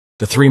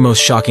The 3 most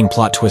shocking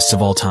plot twists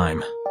of all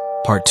time.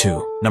 Part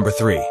 2. Number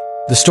 3.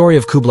 The story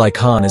of Kublai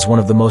Khan is one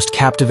of the most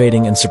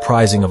captivating and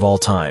surprising of all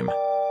time.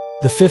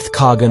 The 5th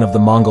Khagan of the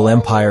Mongol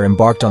Empire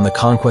embarked on the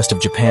conquest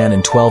of Japan in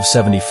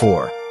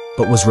 1274,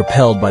 but was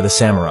repelled by the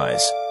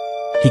samurais.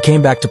 He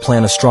came back to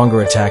plan a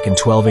stronger attack in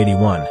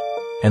 1281,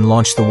 and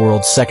launched the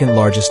world's second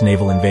largest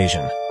naval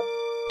invasion.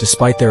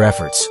 Despite their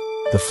efforts,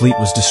 the fleet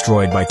was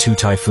destroyed by 2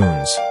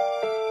 typhoons,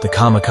 the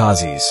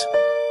kamikazes.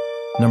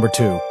 Number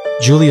 2.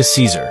 Julius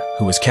Caesar,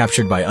 who was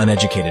captured by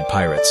uneducated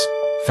pirates,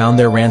 found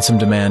their ransom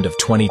demand of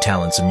 20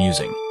 talents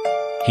amusing.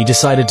 He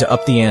decided to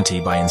up the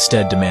ante by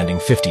instead demanding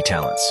 50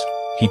 talents.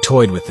 He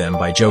toyed with them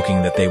by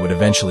joking that they would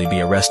eventually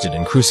be arrested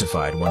and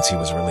crucified once he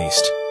was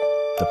released.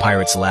 The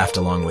pirates laughed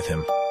along with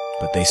him,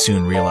 but they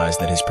soon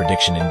realized that his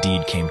prediction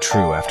indeed came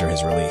true after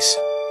his release.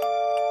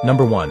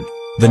 Number 1.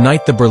 The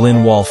night the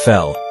Berlin Wall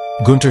fell,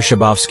 Günter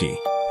Schabowski,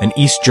 an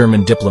East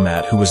German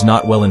diplomat who was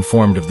not well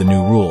informed of the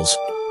new rules,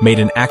 made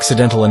an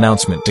accidental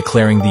announcement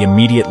declaring the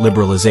immediate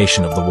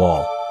liberalization of the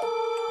wall.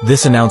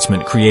 This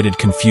announcement created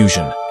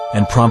confusion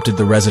and prompted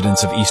the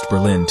residents of East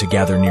Berlin to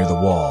gather near the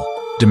wall,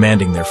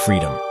 demanding their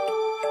freedom.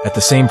 At the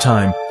same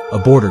time, a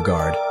border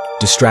guard,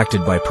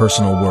 distracted by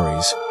personal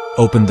worries,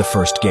 opened the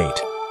first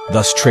gate,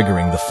 thus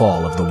triggering the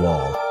fall of the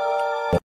wall.